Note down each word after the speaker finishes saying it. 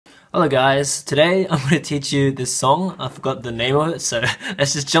Hello guys, today I'm going to teach you this song. I forgot the name of it, so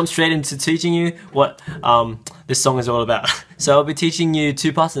let's just jump straight into teaching you what this song is all about. So I'll be teaching you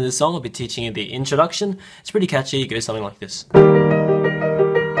two parts of this song. I'll be teaching you the introduction. It's pretty catchy, it goes something like this.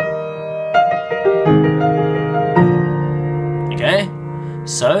 Okay,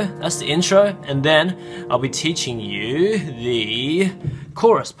 so that's the intro, and then I'll be teaching you the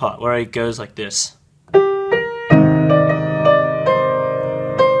chorus part where it goes like this.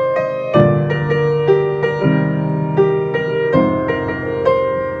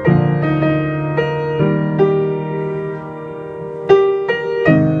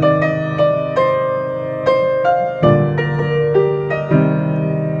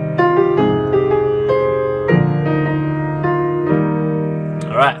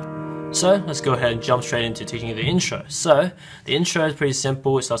 So let's go ahead and jump straight into teaching you the intro. So the intro is pretty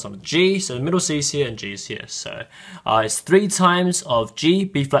simple. It starts on G, so the middle C is here and G is here. So it's 3 times of G,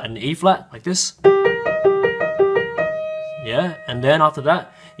 B flat and E flat, like this. Yeah, and then after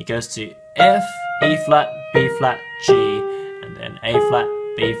that it goes to F, E flat, B flat, G, and then A flat,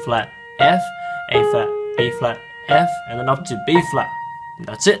 B flat, F, A flat, B flat, F, and then up to B flat. And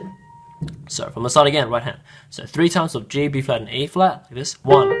that's it. So from the start again, right hand. So 3 times of G, B flat and E flat, like this.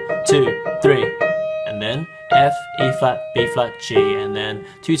 1, 2, 3, and then F, E flat, B flat, G, and then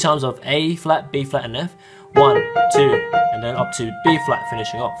 2 times of A flat, B flat and F. 1, 2, and then up to B flat,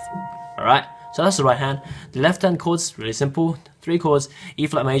 finishing off. Alright, so that's the right hand. The left hand chords, really simple. 3 chords, E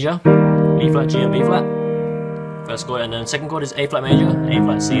flat major, E flat, G and B flat. First chord, and then second chord is A flat major, A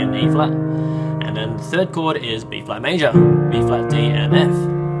flat, C and E flat. And then the third chord is B flat major, B flat, D and F.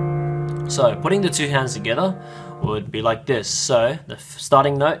 So putting the 2 hands together would be like this. So the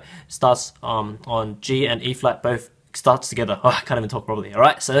starting note starts on G and E flat, both starts together. Oh, I can't even talk properly.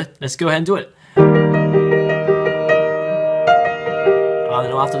 Alright, so let's go ahead and do it. And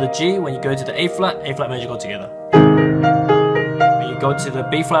after the G, when you go to the A flat major chord together. When you go to the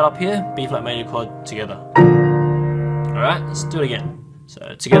B flat up here, B flat major chord together. Alright, let's do it again.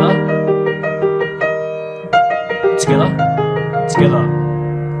 So together, together, together.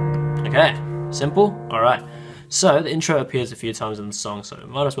 Okay, simple? Alright, so the intro appears a few times in the song, so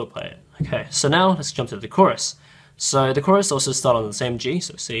might as well play it. Okay, so now let's jump to the chorus. So the chorus also starts on the same G,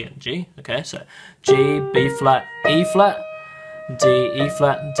 so C and G. Okay, so G, B flat, E flat, D, E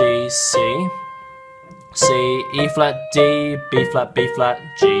flat, D, C, C, E flat, D, B flat, B flat,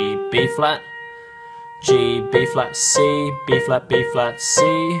 G, B flat, G, B flat, C, B flat, B flat,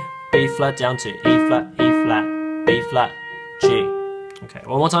 C, B flat down to E flat, E flat, B flat, G. Okay,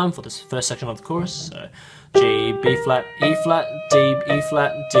 one more time for this first section of the chorus. So G, B flat, E flat, D, E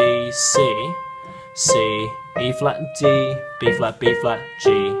flat, D, C, C, E flat, D, B flat, B flat,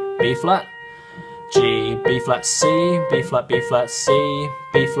 G, B flat, G, B flat, C, B flat, B flat, C,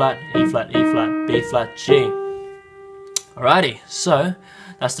 B flat, E flat, E flat, B flat, G. Alrighty, so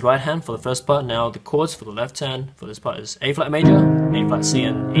that's the right hand for the first part. Now the chords for the left hand for this part is A flat major, A flat, C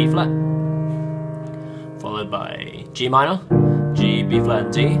and E flat, followed by G minor, G, B flat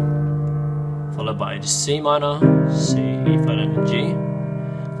and D, followed by C minor, C, E flat and G,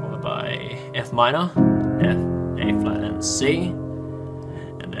 followed by F minor, F, A flat and C,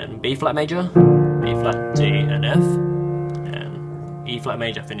 and then B flat major, B flat, D and F, and E flat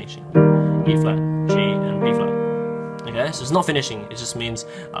major finishing, E flat, G and B flat. Okay, so it's not finishing, it just means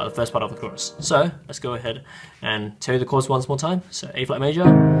the first part of the chorus. So let's go ahead and tell you the chords once more time. So A flat major,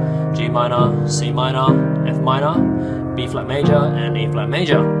 G minor, C minor, F minor, B flat major and E flat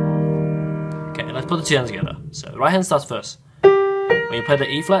major. Okay, let's put the 2 hands together. So the right hand starts first. When you play the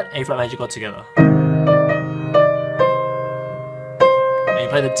E flat, A flat major chord together. When you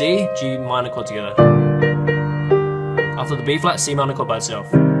play the D, G minor chord together. After the B flat, C minor chord by itself.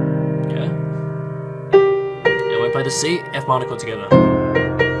 Yeah. And when you play the C, F minor chord together.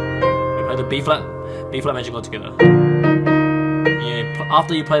 When you play the B flat major chord together.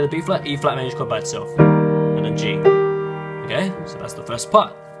 After you play the B flat, E flat major chord by itself. And then G. Okay, so that's the first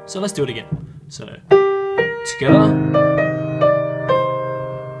part. So let's do it again. So, together,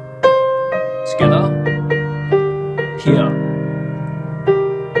 together, here,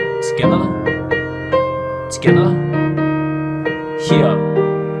 together, together, here.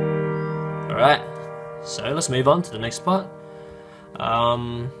 Alright, so let's move on to the next part.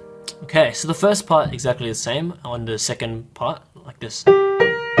 Okay, so the first part exactly the same on the second part, like this.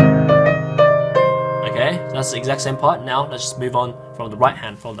 Okay, so that's the exact same part. Now let's just move on from the right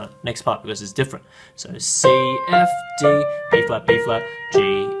hand from the next part because it's different. So C, F, D, B flat,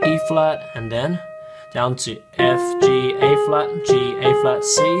 G, E flat, and then down to F, G, A flat, G, A flat,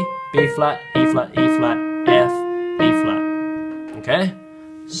 C, B flat, E flat, E flat, F, E flat. Okay,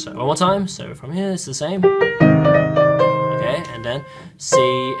 So one more time. So from here it's the same. Okay, and then C,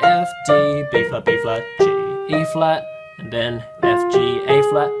 F, D, B flat, B flat, G, E flat, and then F, G, A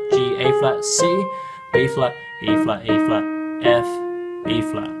flat, G, A flat, C, B flat, E flat, E flat, F, E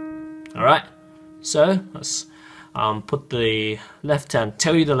flat. Alright, so let's put the left hand,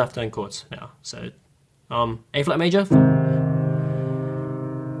 tell you the left hand chords now. So A flat major, A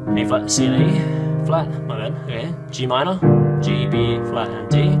flat, C and E flat, my bad, okay, G minor, G, B flat and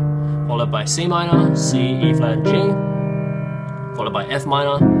D, followed by C minor, C, E flat and G, followed by F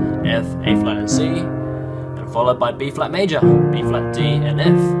minor, F, A flat and C, and followed by B flat major, B flat, D and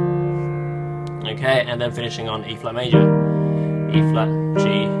F. Okay, and then finishing on E flat major, E flat, G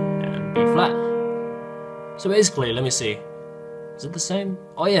and B flat. So basically, let me see, is it the same?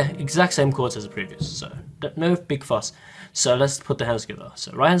 Oh yeah, exact same chords as the previous, so no big fuss. So let's put the hands together.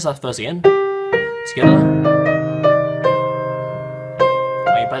 So right hand side first again, together.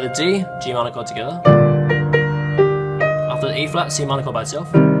 When you play the D, G minor chord together. After the E flat, C minor chord by itself.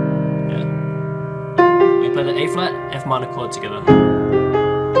 Yeah. When you play the A flat, F minor chord together.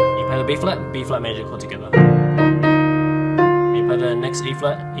 You play the B flat major chord together. When you play the next E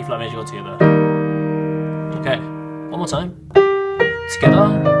flat major chord together. Okay, one more time. Together.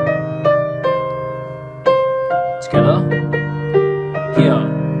 Together. Here.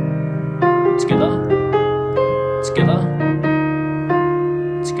 Together. Together.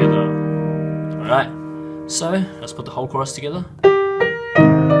 Together. Alright, so let's put the whole chorus together.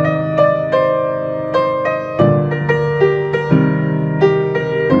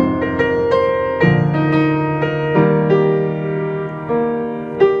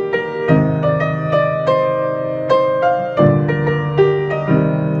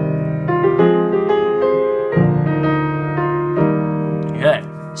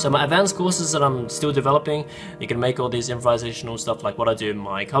 So my advanced courses that I'm still developing, you can make all these improvisational stuff like what I do in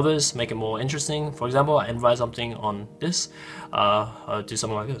my covers, make it more interesting. For example, I improvise something on this, I'll do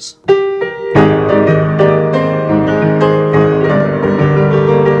something like this.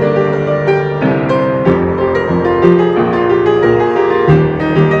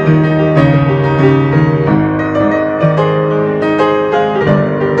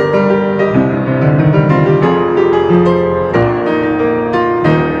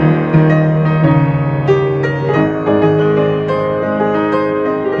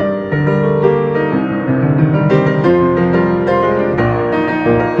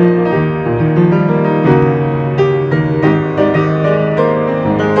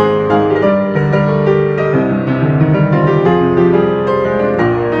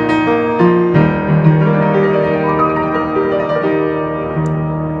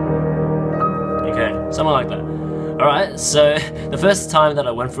 Something like that. Alright, so the first time that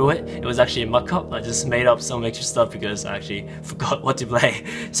I went through it, it was actually a muck-up. I just made up some extra stuff because I actually forgot what to play.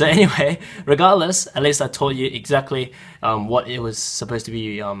 So anyway, regardless, at least I taught you exactly what it was supposed to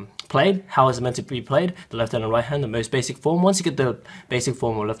be played, how it's meant to be played, the left hand and right hand, the most basic form. Once you get the basic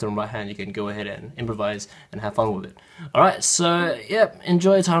form of left and right hand, you can go ahead and improvise and have fun with it. Alright, so yeah,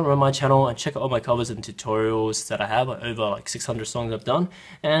 enjoy your time on my channel and check out all my covers and tutorials that I have, over like 600 songs I've done.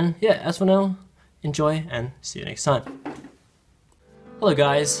 And yeah, as for now, enjoy and see you next time. Hello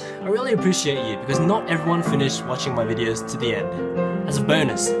guys, I really appreciate you because not everyone finished watching my videos to the end. As a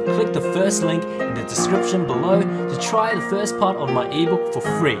bonus, click the first link in the description below to try the first part of my ebook for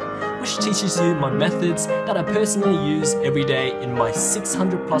free, which teaches you my methods that I personally use every day in my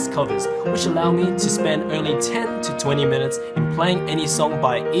 600 plus covers, which allow me to spend only 10 to 20 minutes in playing any song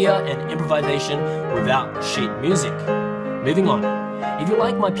by ear and improvisation without sheet music. Moving on. If you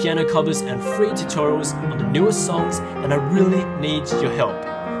like my piano covers and free tutorials on the newest songs, then I really need your help.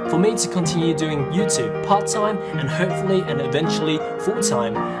 For me to continue doing YouTube part-time and hopefully and eventually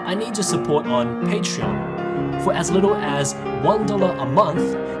full-time, I need your support on Patreon. For as little as $1 a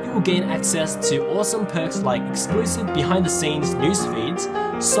month, you will gain access to awesome perks like exclusive behind-the-scenes news feeds,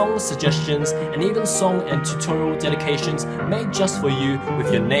 song suggestions, and even song and tutorial dedications made just for you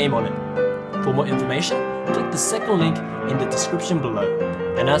with your name on it. For more information, click the second link in the description below.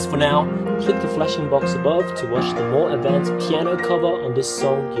 And as for now, click the flashing box above to watch the more advanced piano cover on this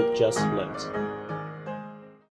song you've just learnt.